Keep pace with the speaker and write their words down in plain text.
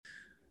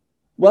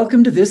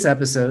Welcome to this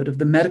episode of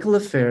the Medical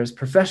Affairs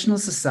Professional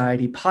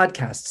Society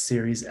podcast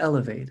series,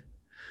 Elevate.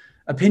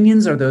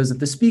 Opinions are those of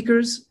the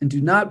speakers and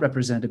do not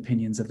represent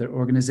opinions of their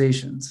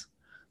organizations.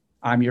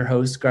 I'm your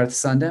host, Garth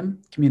Sundem,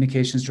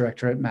 Communications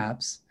Director at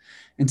MAPS,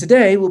 and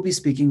today we'll be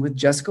speaking with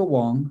Jessica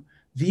Wong,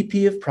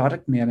 VP of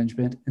Product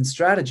Management and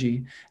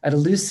Strategy at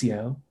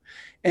Elucio,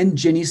 and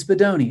Ginny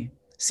Spadoni,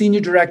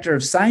 Senior Director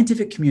of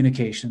Scientific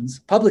Communications,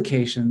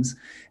 Publications,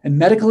 and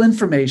Medical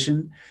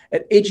Information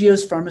at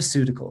Agios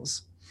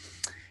Pharmaceuticals.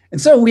 And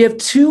so we have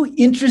two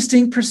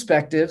interesting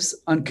perspectives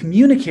on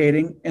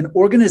communicating an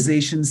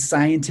organization's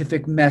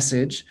scientific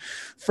message.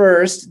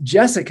 First,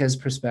 Jessica's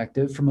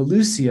perspective from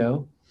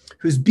Elucio,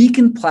 whose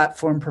Beacon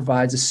platform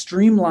provides a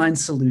streamlined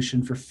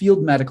solution for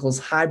field medical's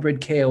hybrid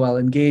KOL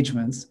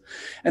engagements.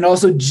 And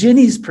also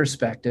Ginny's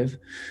perspective,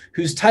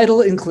 whose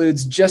title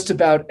includes just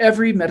about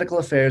every medical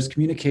affairs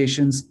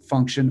communications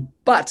function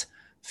but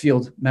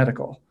field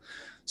medical.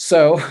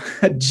 So,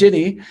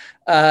 Ginny,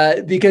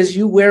 because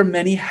you wear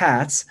many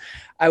hats,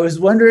 I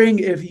was wondering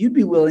if you'd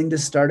be willing to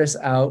start us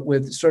out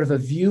with sort of a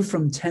view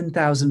from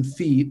 10,000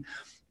 feet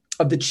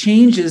of the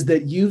changes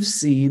that you've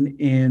seen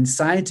in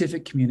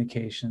scientific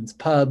communications,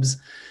 pubs,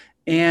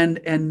 and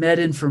med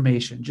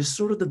information, just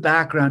sort of the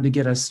background to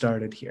get us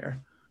started here.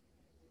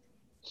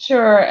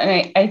 Sure.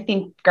 And I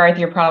think, Garth,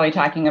 you're probably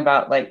talking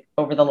about like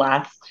over the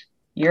last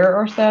year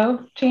or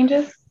so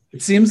changes.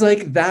 It seems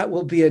like that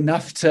will be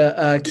enough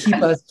to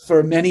keep us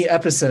for many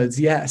episodes.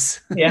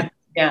 Yes.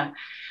 Yeah.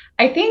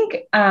 I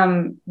think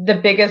the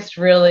biggest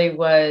really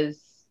was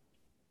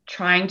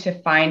trying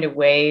to find a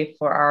way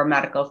for our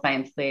medical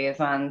science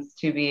liaisons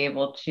to be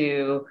able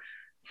to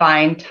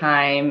find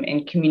time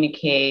and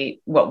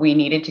communicate what we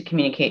needed to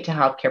communicate to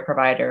healthcare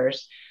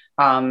providers,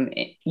 and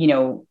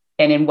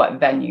in what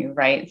venue,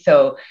 right?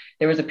 So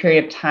there was a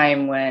period of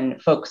time when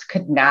folks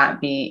could not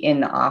be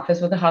in the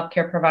office with the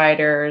healthcare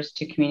providers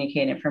to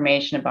communicate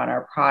information about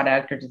our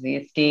product or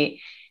disease state.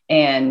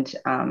 And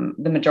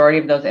the majority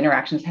of those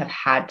interactions have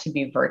had to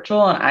be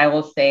virtual. And I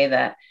will say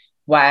that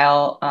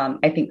while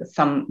I think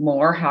some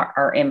more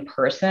are in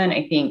person,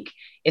 I think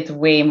it's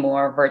way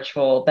more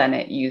virtual than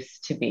it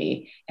used to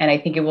be. And I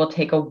think it will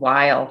take a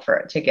while for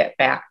it to get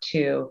back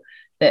to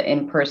the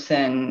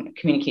in-person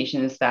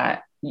communications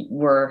that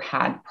were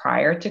had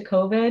prior to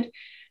COVID.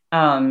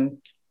 And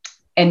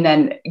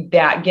then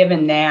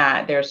given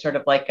that, there's sort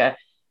of like a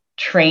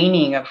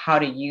training of how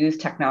to use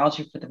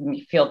technology for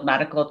the field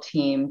medical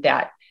team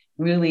that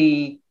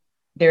really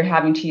they're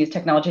having to use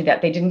technology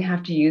that they didn't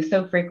have to use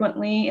so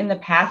frequently in the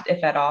past,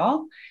 if at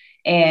all,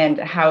 and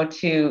how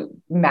to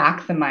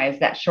maximize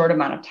that short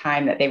amount of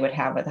time that they would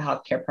have with the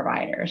healthcare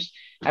providers.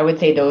 I would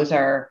say those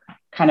are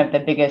kind of the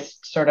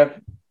biggest sort of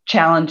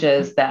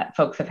challenges that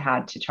folks have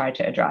had to try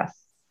to address.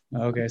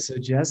 Okay, so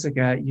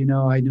Jessica, I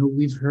know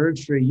we've heard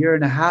for a year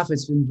and a half,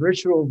 it's been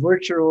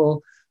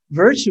virtual,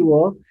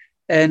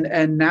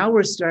 and now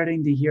we're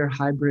starting to hear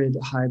hybrid.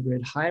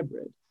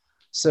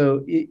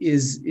 So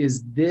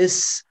is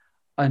this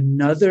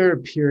another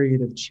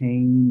period of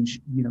change,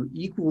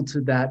 equal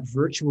to that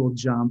virtual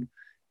jump?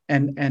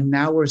 And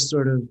now we're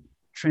sort of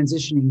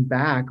transitioning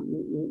back.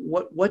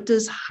 What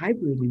does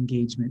hybrid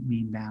engagement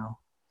mean now?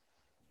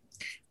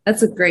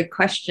 That's a great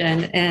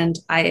question. And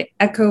I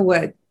echo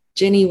what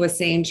Ginny was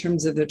saying in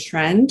terms of the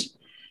trend.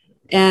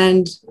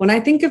 And when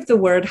I think of the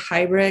word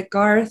hybrid,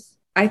 Garth,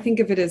 I think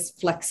of it as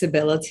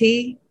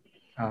flexibility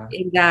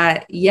in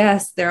that,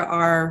 yes, there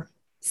are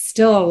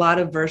still a lot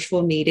of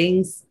virtual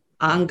meetings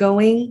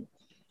ongoing,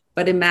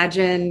 but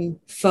imagine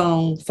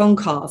phone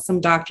calls.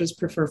 Some doctors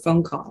prefer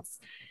phone calls.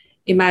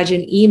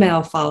 Imagine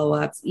email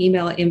follow-ups,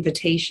 email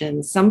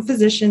invitations. Some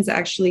physicians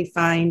actually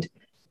find,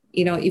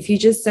 if you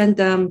just send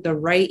them the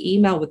right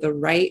email with the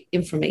right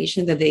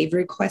information that they've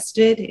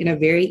requested in a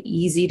very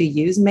easy to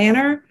use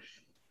manner,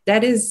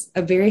 that is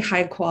a very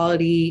high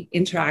quality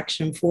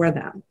interaction for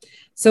them.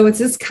 So it's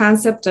this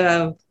concept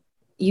of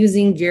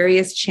using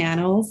various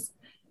channels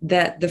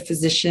that the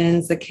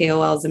physicians, the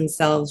KOLs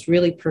themselves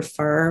really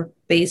prefer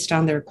based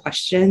on their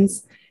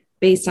questions,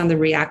 based on the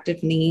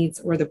reactive needs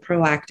or the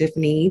proactive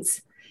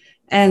needs.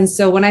 And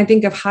so when I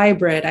think of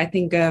hybrid, I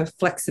think of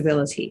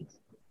flexibility.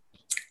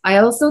 I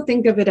also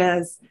think of it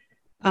as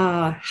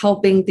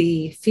helping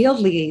the field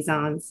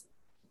liaisons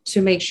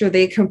to make sure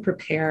they can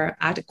prepare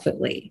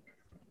adequately.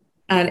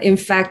 And in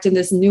fact, in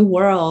this new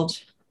world,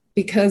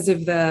 because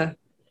of the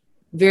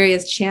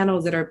various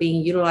channels that are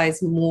being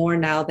utilized more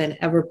now than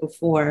ever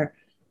before,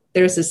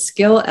 there's a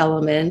skill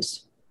element,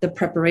 the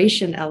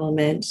preparation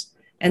element,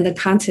 and the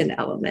content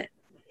element.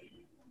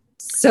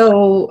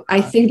 So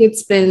I think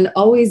it's been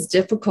always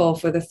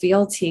difficult for the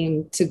field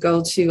team to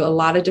go to a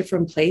lot of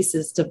different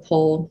places to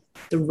pull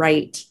the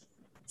right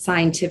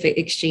scientific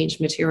exchange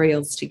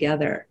materials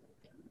together.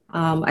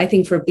 I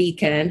think for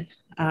Beacon,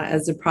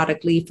 as a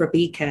product lead for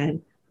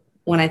Beacon,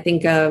 when I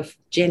think of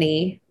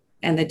Ginny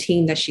and the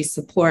team that she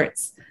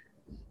supports,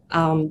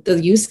 the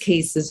use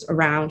cases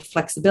around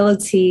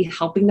flexibility,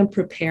 helping them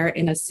prepare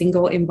in a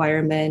single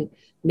environment,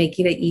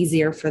 making it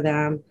easier for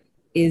them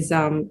is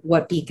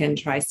what Beacon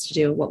tries to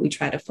do, what we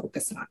try to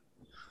focus on.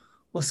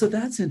 Well, so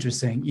that's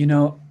interesting. You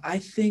know, I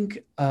think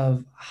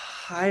of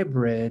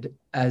hybrid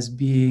as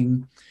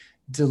being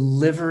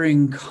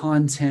delivering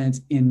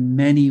content in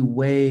many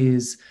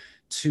ways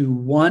to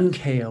one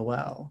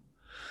KOL.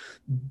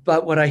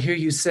 But what I hear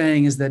you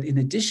saying is that in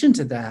addition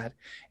to that,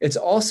 it's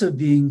also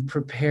being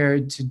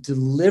prepared to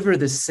deliver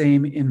the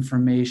same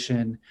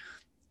information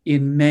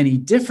in many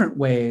different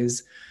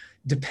ways,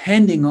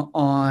 depending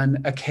on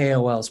a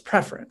KOL's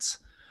preference.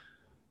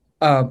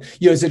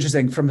 It's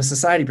interesting from a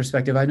society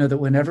perspective. I know that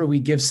whenever we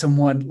give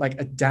someone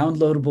like a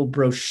downloadable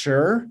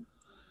brochure,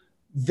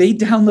 they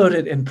download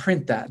it and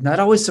print that. And that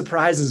always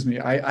surprises me.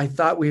 I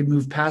thought we had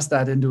moved past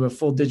that into a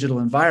full digital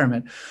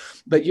environment.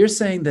 But you're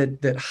saying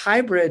that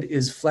hybrid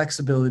is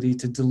flexibility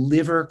to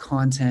deliver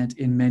content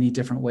in many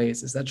different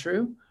ways. Is that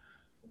true?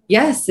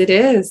 Yes, it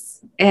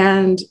is.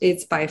 And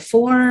it's by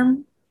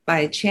form,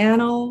 by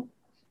channel,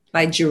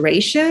 by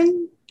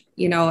duration.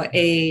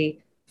 A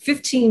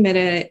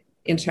 15-minute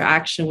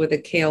interaction with a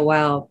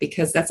KOL,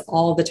 because that's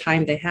all the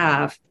time they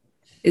have,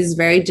 is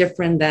very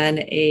different than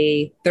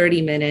a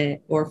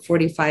 30-minute or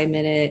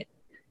 45-minute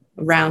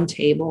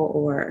roundtable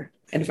or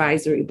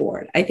advisory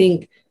board. I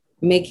think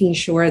making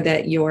sure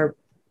that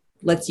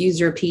let's use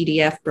your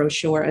PDF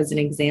brochure as an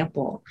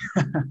example,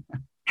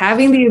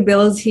 having the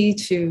ability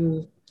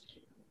to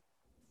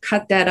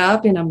cut that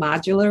up in a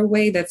modular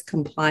way that's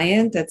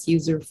compliant, that's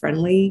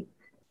user-friendly,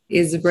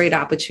 is a great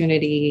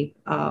opportunity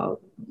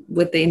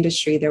with the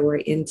industry that we're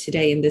in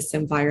today in this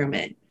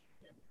environment.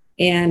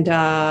 And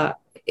at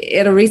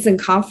a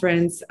recent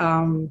conference,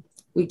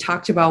 we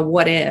talked about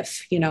what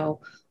if,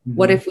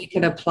 what if we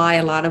could apply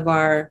a lot of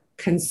our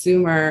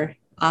consumer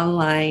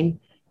online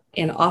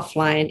and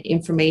offline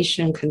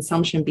information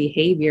consumption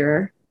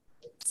behavior,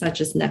 such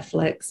as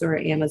Netflix or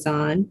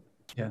Amazon,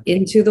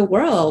 into the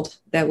world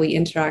that we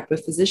interact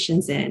with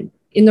physicians in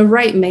the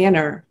right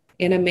manner,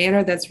 in a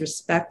manner that's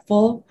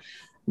respectful,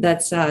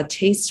 that's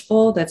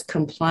tasteful, that's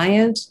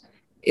compliant,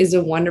 is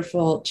a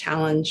wonderful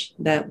challenge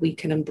that we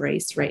can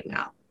embrace right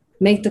now.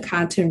 Make the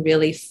content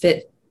really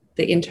fit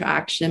the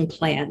interaction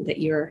plan that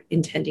you're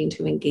intending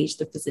to engage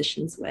the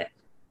physicians with.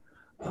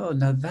 Oh,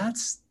 now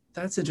that's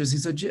interesting.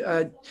 So,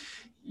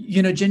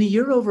 Jenny,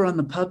 you're over on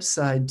the pub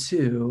side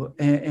too,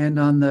 and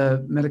on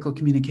the medical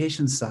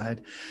communications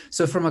side.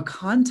 So from a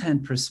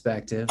content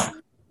perspective,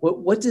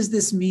 what does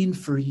this mean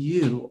for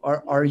you?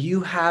 Are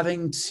you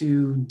having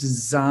to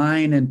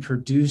design and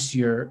produce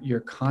your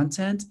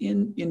content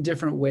in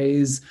different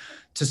ways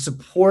to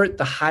support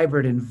the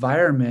hybrid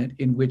environment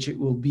in which it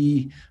will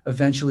be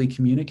eventually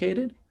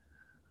communicated?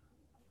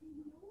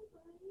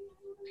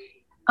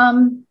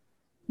 Let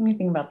me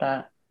think about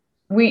that.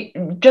 We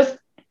just,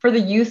 for the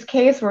use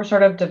case, we're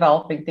sort of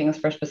developing things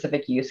for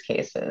specific use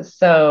cases.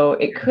 So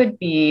it could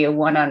be a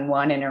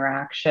one-on-one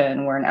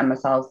interaction where an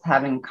MSL is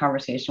having a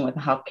conversation with a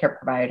healthcare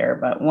provider.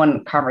 But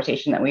one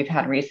conversation that we've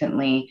had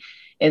recently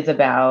is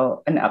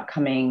about an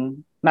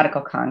upcoming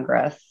medical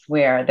congress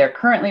where they're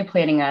currently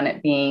planning on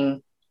it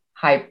being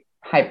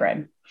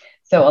hybrid.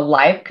 So a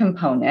live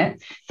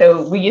component.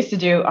 So we used to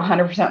do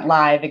 100%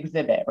 live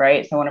exhibit,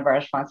 right? So one of our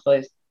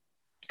responsibilities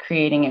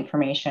creating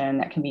information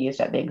that can be used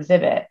at the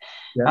exhibit.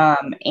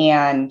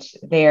 And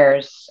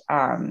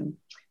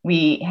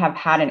we have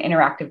had an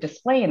interactive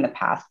display in the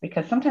past,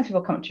 because sometimes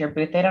people come to your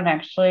booth,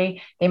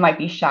 they might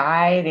be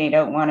shy. They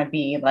don't want to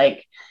be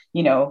like,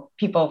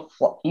 people,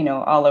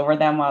 all over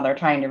them while they're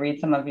trying to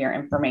read some of your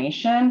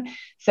information.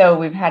 So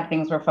we've had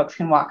things where folks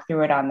can walk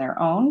through it on their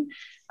own.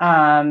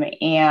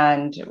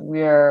 And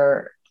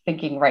we're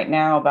thinking right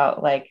now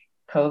about like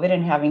COVID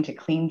and having to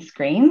clean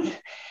screens.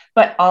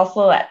 But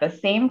also at the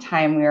same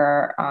time,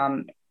 we're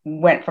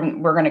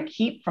going to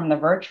keep from the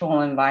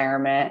virtual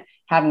environment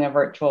having a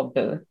virtual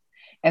booth.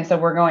 And so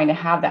we're going to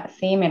have that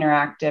same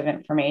interactive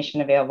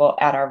information available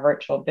at our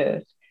virtual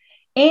booth.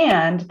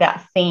 And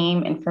that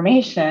same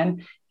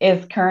information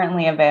is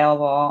currently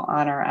available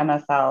on our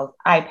MSL's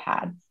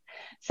iPads.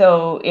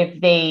 So if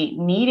they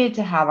needed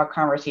to have a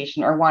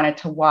conversation or wanted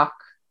to walk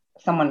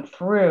someone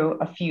through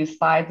a few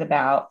slides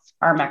about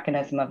our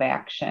mechanism of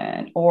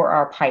action or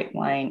our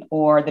pipeline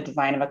or the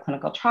design of a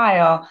clinical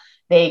trial,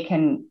 they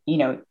can,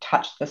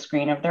 touch the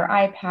screen of their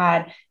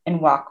iPad and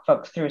walk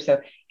folks through.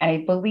 So, and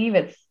I believe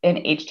it's in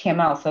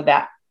HTML. So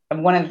that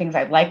one of the things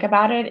I like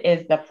about it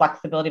is the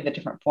flexibility of the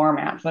different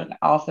formats, but it can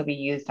also be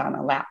used on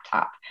a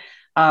laptop.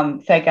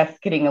 So I guess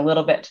getting a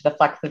little bit to the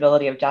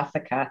flexibility of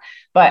Jessica,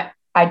 but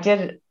I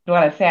did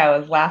want to say I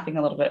was laughing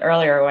a little bit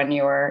earlier when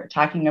you were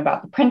talking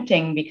about the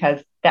printing,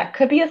 because that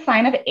could be a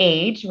sign of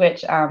age,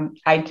 which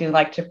I do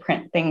like to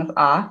print things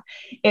off.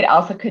 It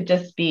also could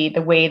just be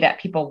the way that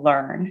people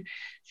learn.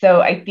 So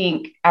I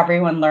think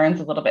everyone learns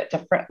a little bit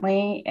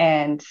differently,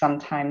 and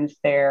sometimes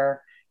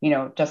they're,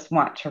 just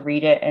want to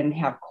read it and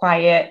have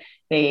quiet.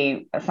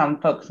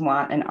 Some folks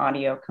want an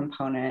audio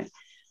component.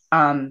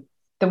 The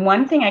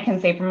one thing I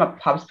can say from a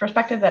pub's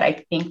perspective that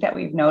I think that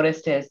we've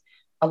noticed is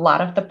a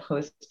lot of the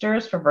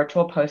posters for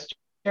virtual posters,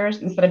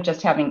 instead of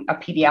just having a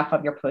PDF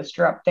of your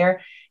poster up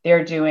there,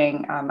 they're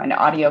doing an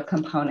audio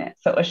component.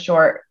 So a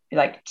short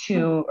like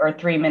 2 or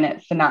 3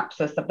 minute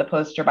synopsis of the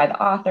poster by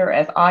the author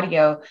as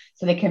audio,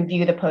 so they can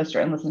view the poster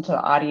and listen to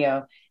the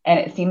audio. And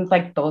it seems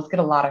like those get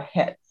a lot of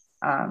hits,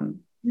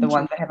 the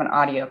ones that have an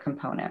audio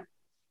component.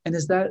 And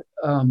is that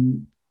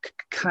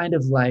kind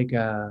of like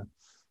a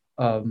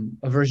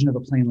version of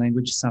a plain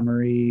language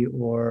summary,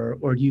 or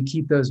do you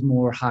keep those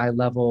more high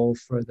level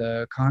for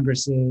the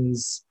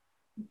congresses?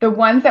 The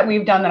ones that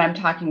we've done that I'm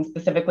talking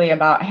specifically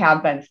about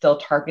have been still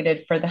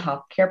targeted for the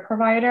healthcare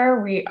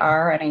provider. We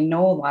are, and I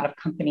know a lot of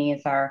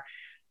companies are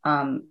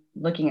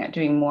looking at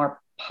doing more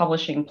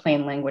publishing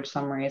plain language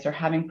summaries or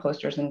having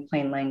posters in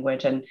plain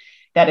language. And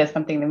that is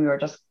something that we were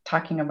just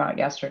talking about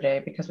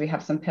yesterday, because we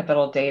have some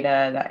pivotal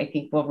data that I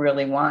think we'll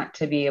really want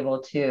to be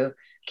able to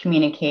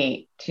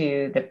communicate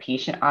to the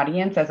patient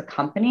audience as a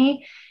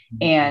company.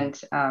 And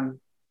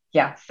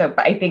but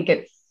I think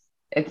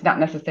it's not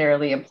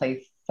necessarily in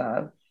place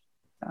of.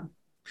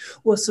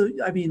 Well, so,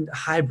 I mean,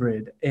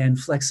 hybrid and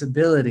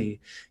flexibility,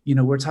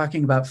 we're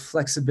talking about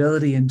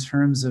flexibility in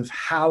terms of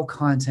how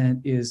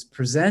content is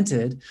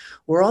presented.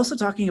 We're also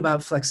talking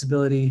about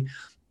flexibility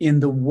in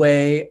the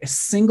way a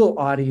single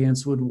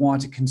audience would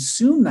want to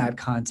consume that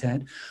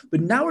content.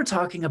 But now we're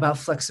talking about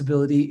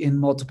flexibility in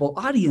multiple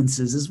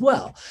audiences as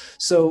well.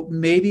 So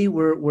maybe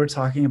we're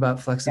talking about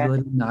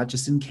flexibility not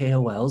just in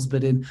KOLs,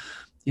 but in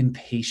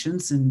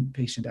patients and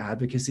patient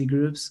advocacy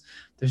groups.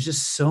 There's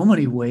just so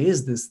many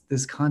ways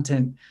this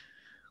content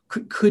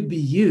could be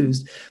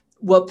used.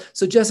 Well,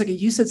 so Jessica,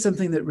 you said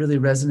something that really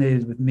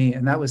resonated with me,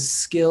 and that was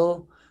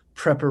skill,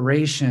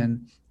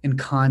 preparation, and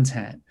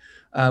content.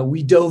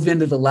 We dove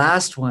into the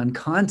last one,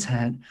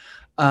 content.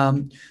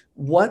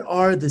 What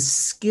are the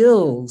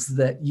skills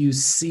that you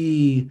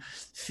see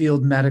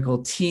field medical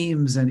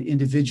teams and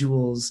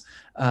individuals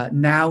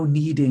now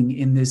needing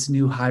in this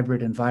new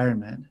hybrid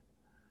environment?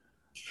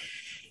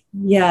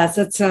 Yes,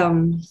 that's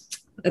a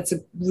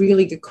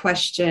really good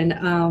question.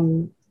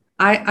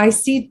 I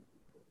see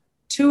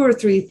 2 or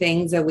 3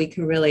 things that we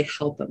can really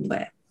help them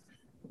with.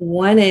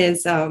 One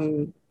is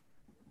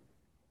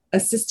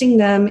assisting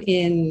them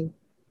in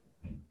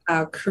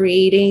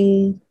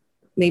creating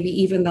maybe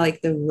even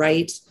like the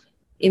right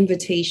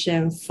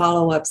invitation,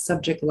 follow-up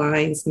subject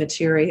lines,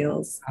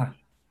 materials.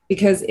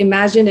 Because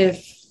imagine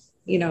if,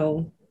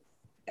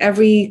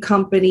 every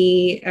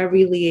company,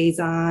 every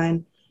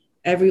liaison,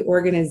 every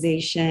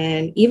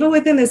organization, even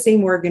within the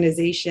same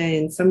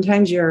organization,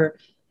 sometimes you're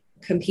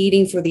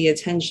competing for the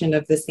attention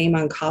of the same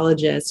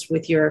oncologist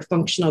with your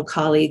functional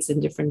colleagues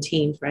in different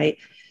teams, right?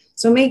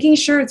 So making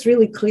sure it's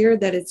really clear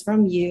that it's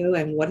from you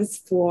and what it's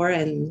for,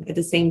 and at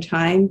the same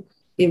time,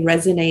 it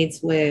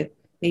resonates with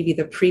maybe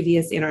the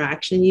previous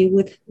interaction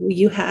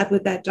you had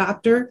with that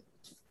doctor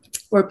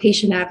or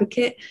patient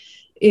advocate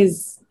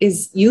is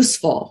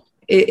useful.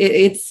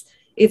 It's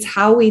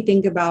how we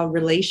think about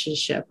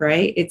relationship,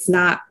 right? It's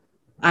not,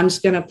 I'm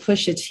just going to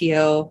push a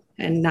TO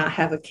and not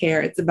have a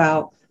care. It's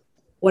about,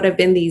 what have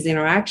been these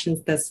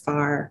interactions thus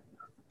far?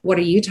 What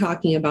are you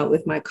talking about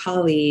with my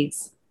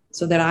colleagues,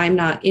 so that I'm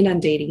not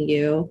inundating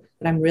you,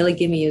 but I'm really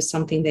giving you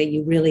something that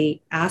you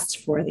really asked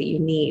for, that you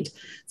need.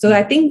 So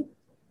I think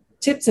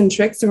tips and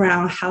tricks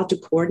around how to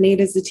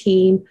coordinate as a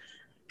team,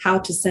 how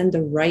to send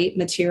the right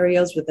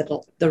materials with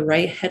the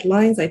right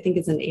headlines, I think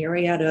is an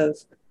area of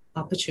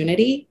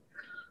opportunity.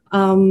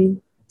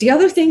 The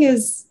other thing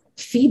is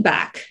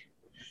feedback.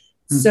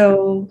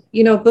 So,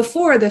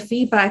 before, the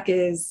feedback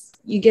is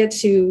you get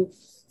to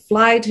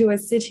fly to a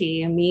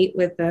city and meet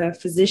with a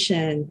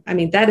physician. I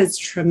mean, that is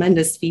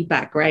tremendous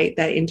feedback, right?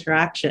 That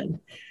interaction.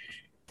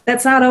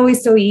 That's not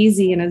always so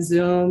easy in a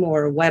Zoom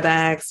or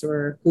WebEx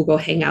or Google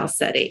Hangout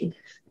setting.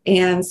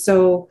 And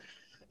so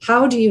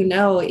how do you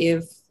know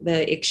if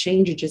the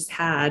exchange you just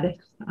had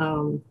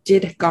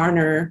did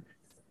garner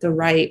the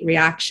right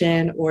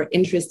reaction or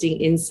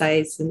interesting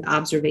insights and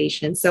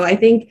observations? So I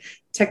think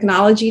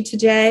technology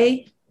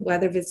today,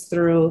 whether it's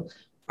through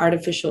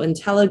artificial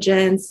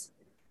intelligence,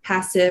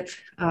 passive,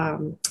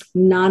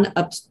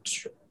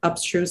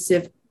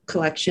 non-obtrusive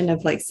collection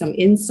of like some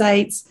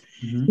insights,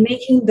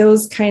 making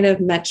those kind of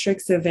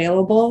metrics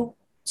available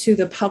to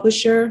the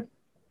publisher,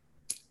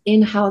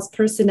 in-house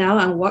personnel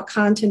on what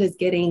content is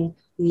getting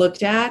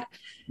looked at,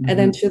 and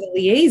then to the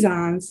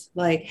liaisons,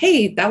 like,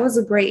 hey, that was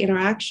a great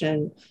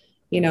interaction.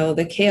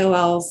 The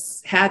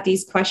KOLs had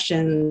these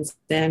questions,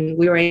 then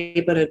we were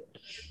able to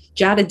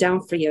jot it down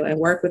for you and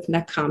work with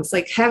NetComs.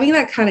 Like having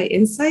that kind of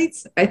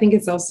insights, I think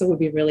it's also would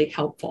be really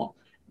helpful.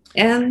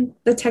 And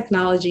the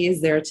technology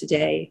is there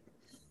today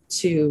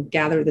to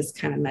gather this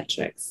kind of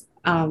metrics.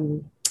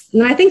 And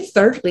I think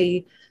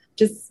thirdly,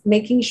 just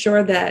making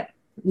sure that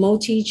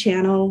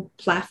multi-channel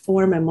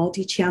platform and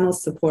multi-channel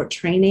support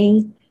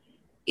training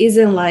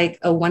isn't like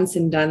a once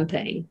and done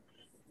thing.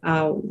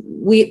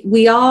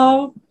 We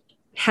all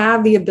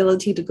have the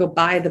ability to go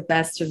buy the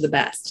best of the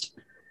best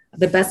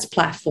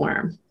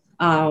platform,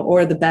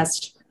 or the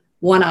best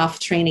one-off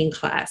training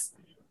class.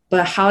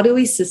 But how do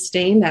we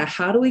sustain that?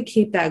 How do we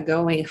keep that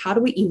going? How do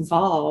we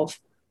evolve?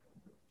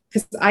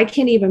 Because I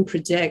can't even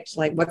predict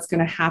like what's going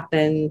to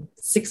happen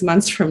 6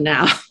 months from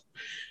now.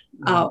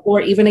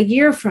 or even a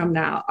year from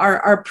now.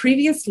 Our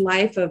previous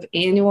life of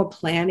annual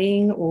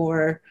planning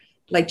or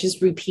like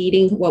just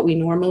repeating what we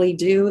normally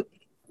do,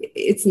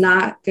 it's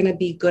not going to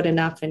be good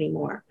enough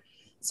anymore.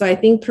 So I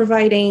think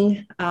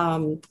providing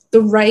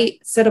the right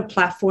set of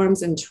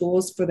platforms and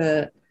tools for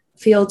the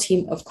field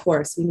team, of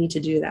course, we need to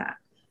do that.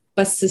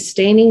 But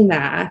sustaining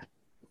that,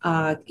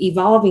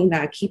 evolving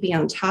that, keeping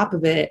on top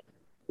of it,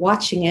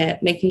 watching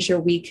it, making sure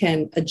we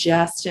can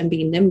adjust and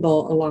be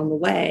nimble along the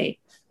way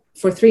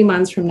for 3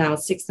 months from now,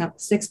 6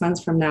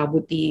 months from now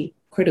would be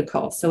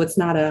critical. So it's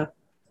not a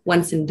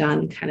once and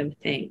done kind of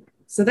thing.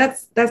 So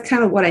that's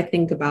kind of what I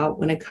think about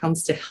when it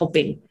comes to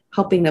helping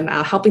them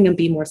out, helping them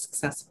be more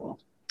successful.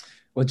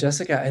 Well,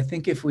 Jessica, I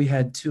think if we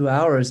had 2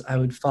 hours, I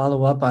would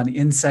follow up on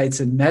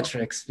insights and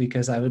metrics,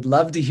 because I would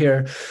love to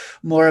hear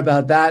more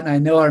about that. And I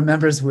know our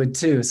members would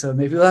too. So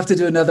maybe we'll have to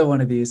do another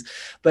one of these.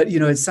 But,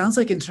 it sounds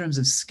like in terms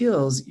of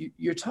skills,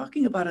 you're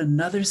talking about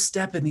another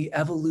step in the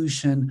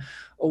evolution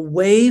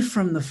away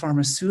from the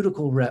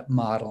pharmaceutical rep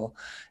model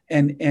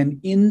and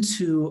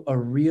into a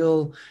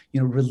real,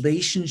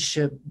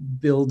 relationship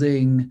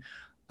building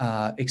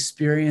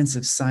experience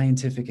of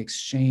scientific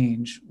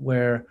exchange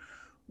where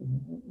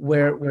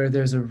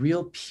there's a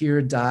real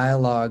peer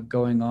dialogue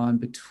going on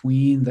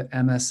between the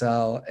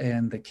MSL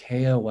and the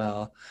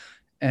KOL,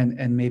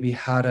 and maybe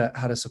how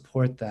to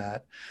support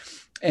that.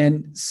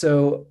 And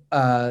so,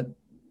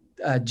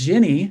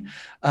 Ginny,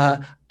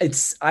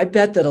 I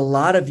bet that a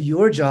lot of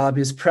your job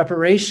is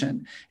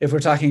preparation. If we're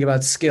talking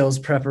about skills,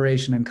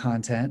 preparation, and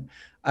content,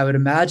 I would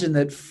imagine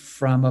that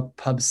from a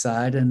pub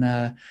side and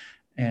a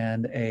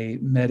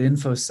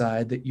MedInfo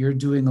side, that you're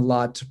doing a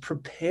lot to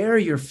prepare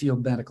your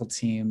field medical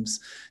teams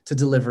to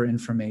deliver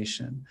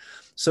information.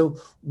 So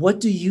what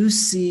do you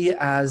see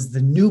as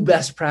the new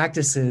best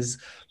practices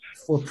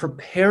for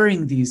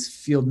preparing these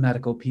field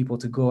medical people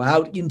to go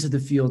out into the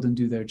field and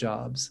do their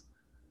jobs?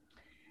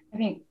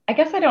 I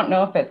guess I don't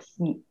know if it's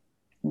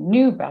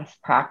new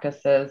best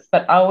practices,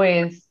 but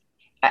always,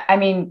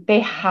 they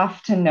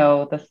have to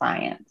know the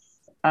science.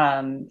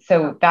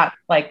 So that's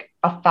like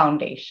a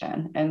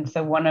foundation. And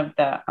so one of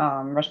the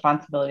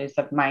responsibilities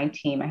of my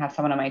team, I have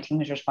someone on my team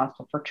who's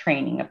responsible for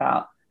training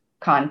about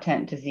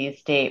content, disease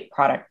state,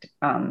 product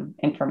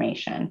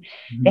information.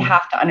 Mm-hmm. They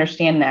have to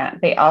understand that.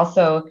 They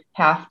also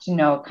have to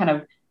know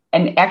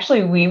and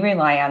actually we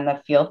rely on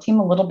the field team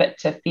a little bit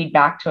to feed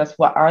back to us,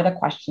 what are the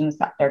questions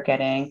that they're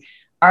getting?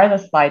 Are the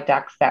slide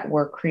decks that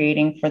we're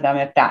creating for them,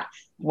 if that's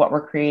what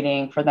we're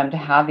creating for them to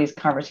have these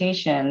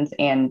conversations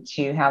and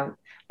to have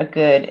a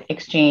good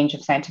exchange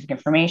of scientific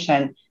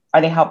information,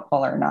 are they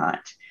helpful or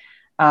not?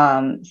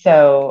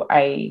 So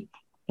I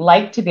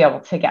like to be able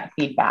to get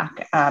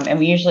feedback, and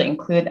we usually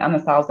include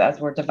MSLs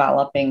as we're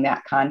developing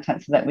that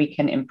content so that we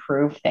can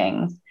improve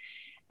things.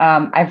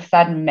 I've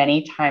said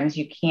many times,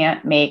 you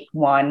can't make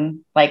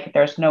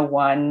there's no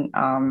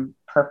one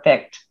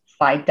perfect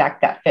slide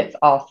deck that fits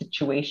all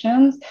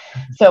situations.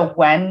 So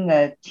when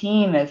the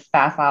team is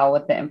facile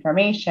with the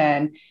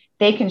information,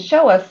 they can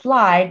show a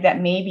slide that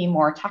may be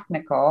more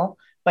technical,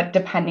 but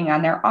depending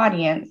on their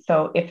audience.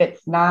 So if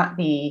it's not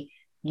the,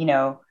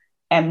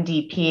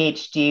 MD,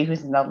 PhD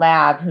who's in the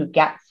lab who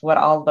gets what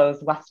all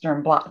those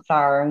Western blots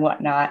are and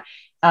whatnot,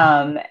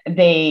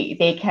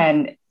 they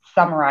can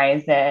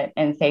summarize it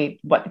and say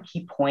what the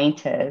key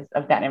point is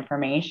of that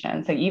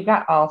information. So you've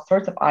got all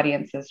sorts of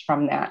audiences,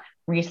 from that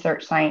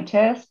research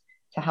scientist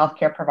to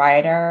healthcare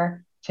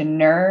provider to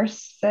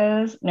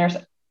nurses,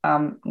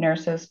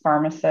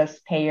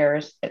 pharmacists,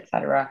 payers, et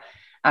cetera.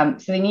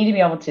 So they need to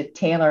be able to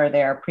tailor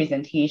their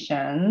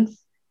presentations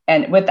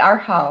and with our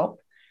help,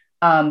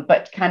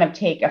 but kind of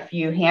take a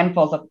few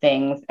handfuls of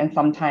things and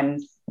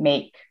sometimes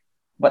make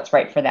what's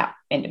right for that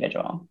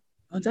individual.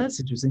 Oh, that's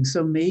interesting.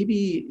 So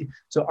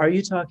are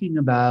you talking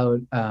about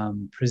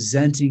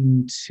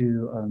presenting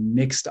to a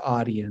mixed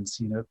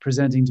audience,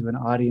 presenting to an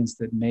audience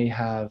that may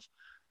have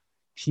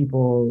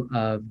people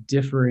of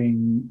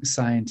differing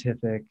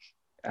scientific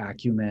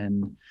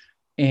acumen,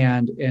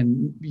 and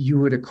you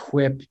would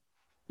equip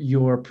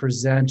your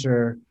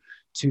presenter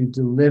to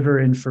deliver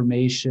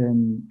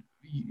information?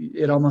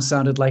 It almost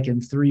sounded like in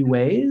 3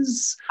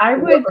 ways. I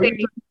would say,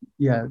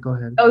 yeah, go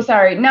ahead. Oh,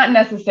 sorry, not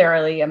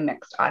necessarily a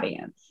mixed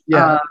audience.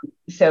 Yeah.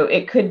 So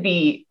it could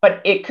be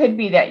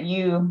that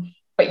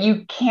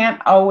you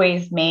can't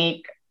always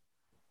make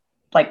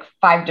like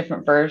 5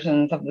 different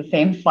versions of the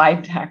same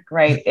slide deck,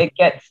 right? It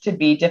gets to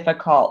be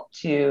difficult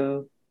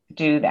to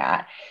do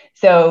that.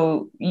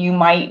 So you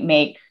might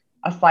make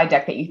a slide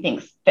deck that you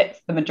think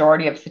fits the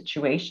majority of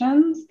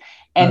situations,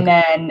 and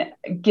then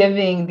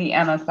giving the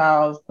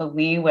MSLs the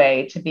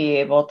leeway to be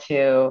able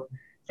to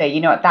say,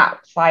 that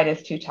slide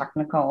is too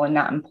technical and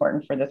not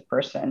important for this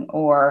person,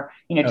 or,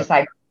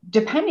 decide,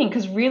 depending,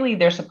 because really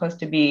they're supposed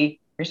to be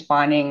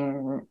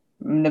responding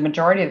the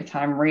majority of the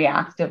time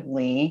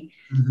reactively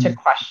to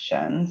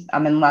questions,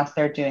 unless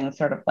they're doing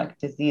sort of like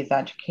disease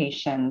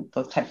education,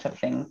 those types of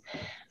things.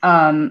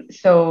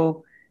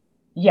 So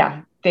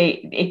yeah,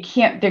 you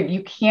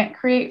can't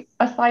create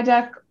a slide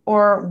deck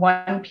or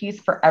one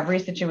piece for every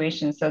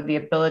situation. So the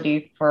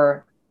ability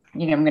for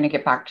I'm going to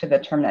get back to the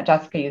term that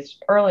Jessica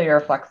used earlier,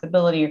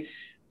 flexibility,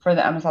 for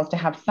the MSLs to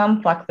have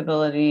some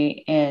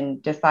flexibility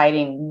in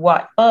deciding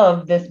what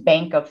of this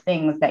bank of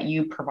things that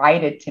you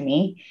provided to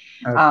me,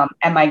 am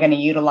I going to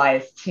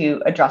utilize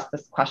to address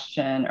this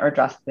question or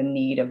address the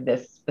need of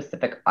this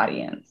specific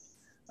audience?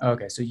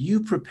 Okay, so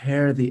you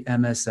prepare the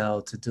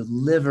MSL to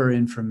deliver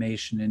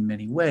information in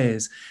many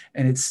ways,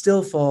 and it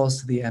still falls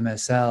to the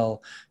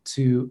MSL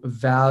to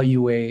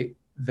evaluate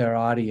their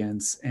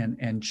audience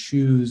and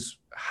choose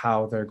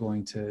how they're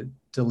going to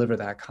deliver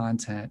that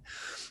content.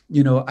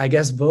 I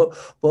guess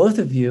both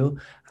of you,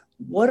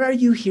 what are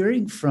you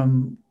hearing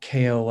from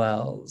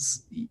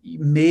KOLs?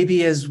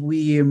 Maybe as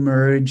we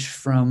emerge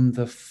from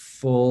the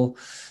full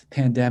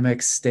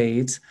pandemic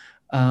state,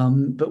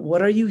 but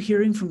what are you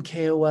hearing from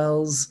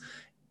KOLs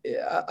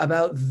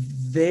about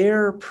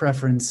their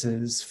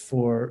preferences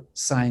for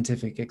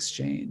scientific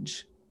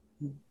exchange?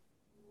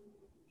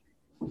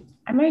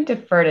 I might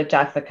defer to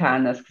Jessica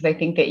on this because I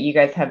think that you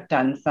guys have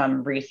done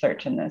some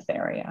research in this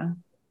area.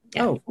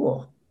 Yeah. Oh,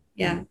 cool.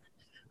 Yeah.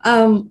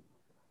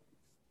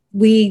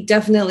 We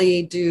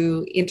definitely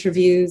do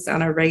interviews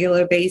on a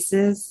regular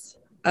basis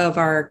of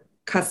our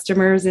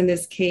customers. In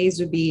this case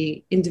would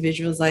be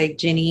individuals like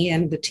Ginny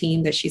and the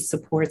team that she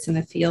supports in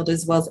the field,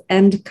 as well as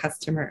end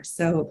customers.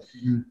 So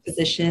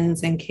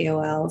physicians and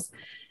KOLs.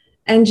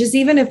 And just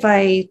even if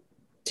I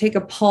take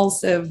a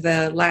pulse of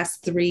the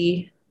last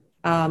 3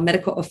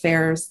 medical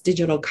affairs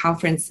digital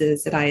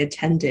conferences that I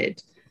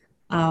attended,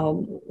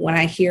 when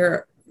I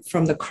hear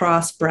from the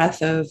cross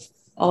breadth of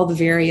all the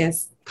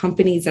various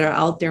companies that are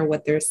out there,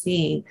 what they're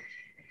seeing,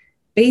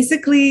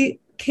 basically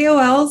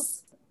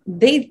KOLs,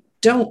 they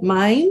don't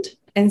mind,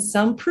 and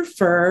some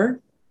prefer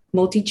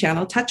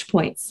multi-channel touch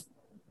points.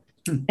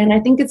 And I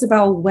think it's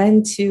about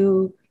when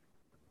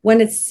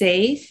it's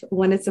safe,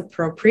 when it's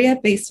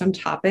appropriate based on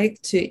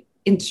topic to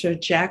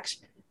interject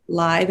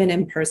live and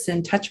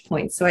in-person touch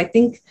points. So I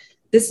think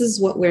this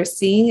is what we're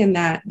seeing, in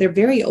that they're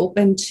very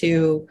open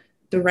to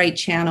the right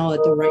channel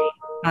at the right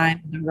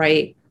time,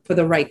 for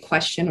the right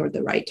question or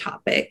the right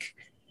topic.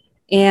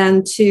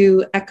 And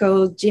to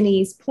echo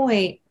Ginny's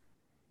point,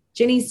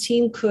 Ginny's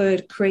team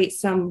could create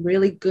some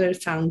really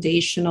good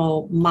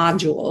foundational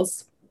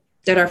modules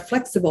that are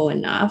flexible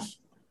enough.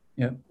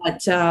 Yeah.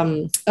 But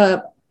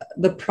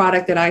the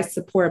product that I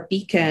support,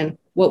 Beacon,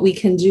 what we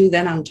can do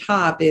then on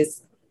top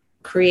is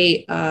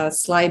create a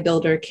slide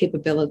builder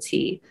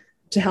capability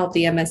to help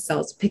the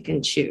MSLs pick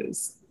and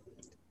choose.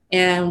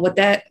 And what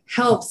that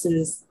helps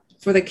is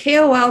for the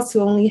KOLs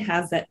who only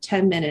has that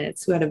 10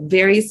 minutes, who had a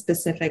very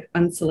specific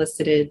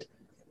unsolicited,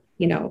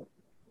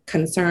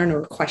 concern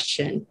or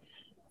question,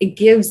 it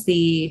gives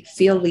the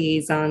field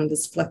liaison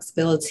this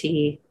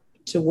flexibility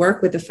to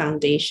work with the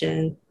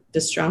foundation, the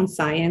strong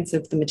science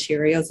of the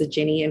materials that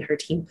Ginny and her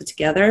team put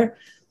together,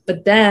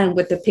 but then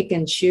with the pick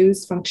and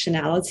choose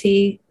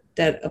functionality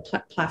that a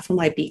platform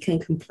like Beacon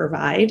can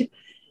provide,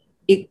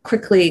 it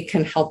quickly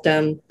can help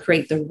them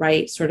create the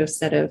right sort of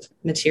set of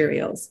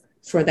materials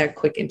for that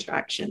quick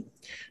interaction.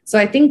 So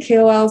I think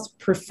KOLs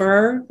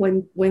prefer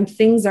when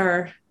things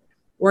are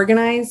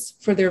organized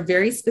for their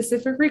very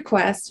specific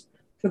request,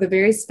 for the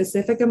very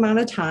specific amount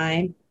of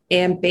time,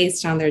 and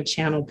based on their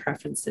channel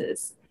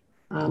preferences.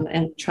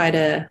 And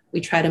we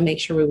try to make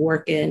sure we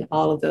work in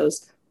all of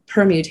those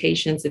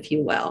permutations, if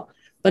you will.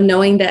 But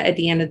knowing that at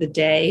the end of the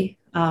day,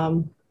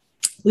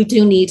 we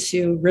do need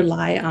to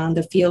rely on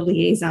the field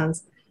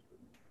liaisons'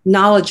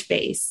 knowledge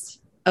base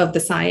of the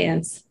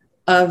science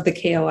of the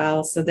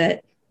KOL, so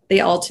that they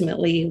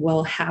ultimately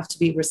will have to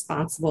be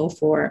responsible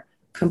for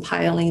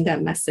compiling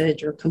that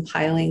message or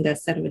compiling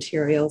that set of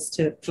materials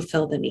to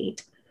fulfill the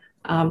need.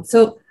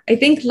 So I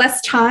think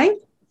less time,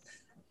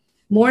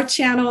 more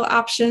channel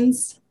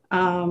options,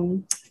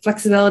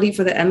 flexibility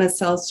for the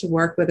MSLs to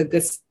work with a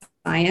good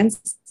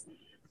science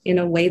in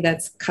a way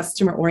that's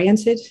customer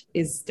oriented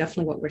is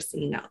definitely what we're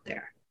seeing out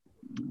there.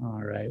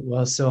 All right.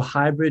 Well, so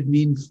hybrid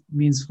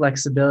means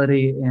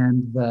flexibility,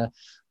 and the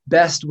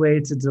best way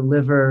to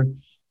deliver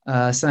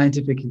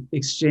scientific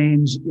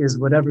exchange is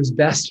whatever's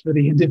best for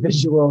the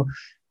individual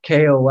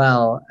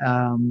KOL.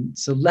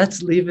 So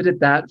let's leave it at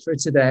that for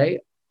today.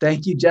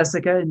 Thank you,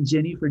 Jessica and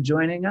Ginny, for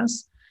joining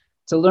us.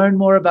 To learn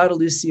more about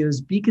Elucio's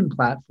Beacon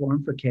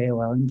platform for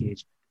KOL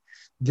engagement,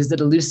 visit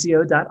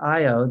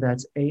elucio.io.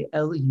 That's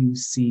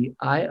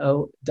ALUCIO.io.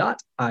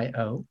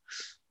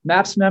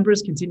 MAPS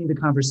members continue the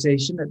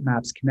conversation at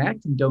MAPS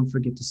Connect, and don't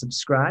forget to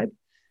subscribe.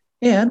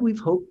 And we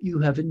hope you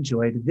have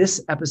enjoyed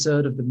this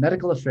episode of the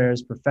Medical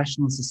Affairs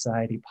Professional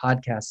Society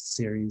podcast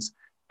series,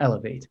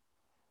 Elevate.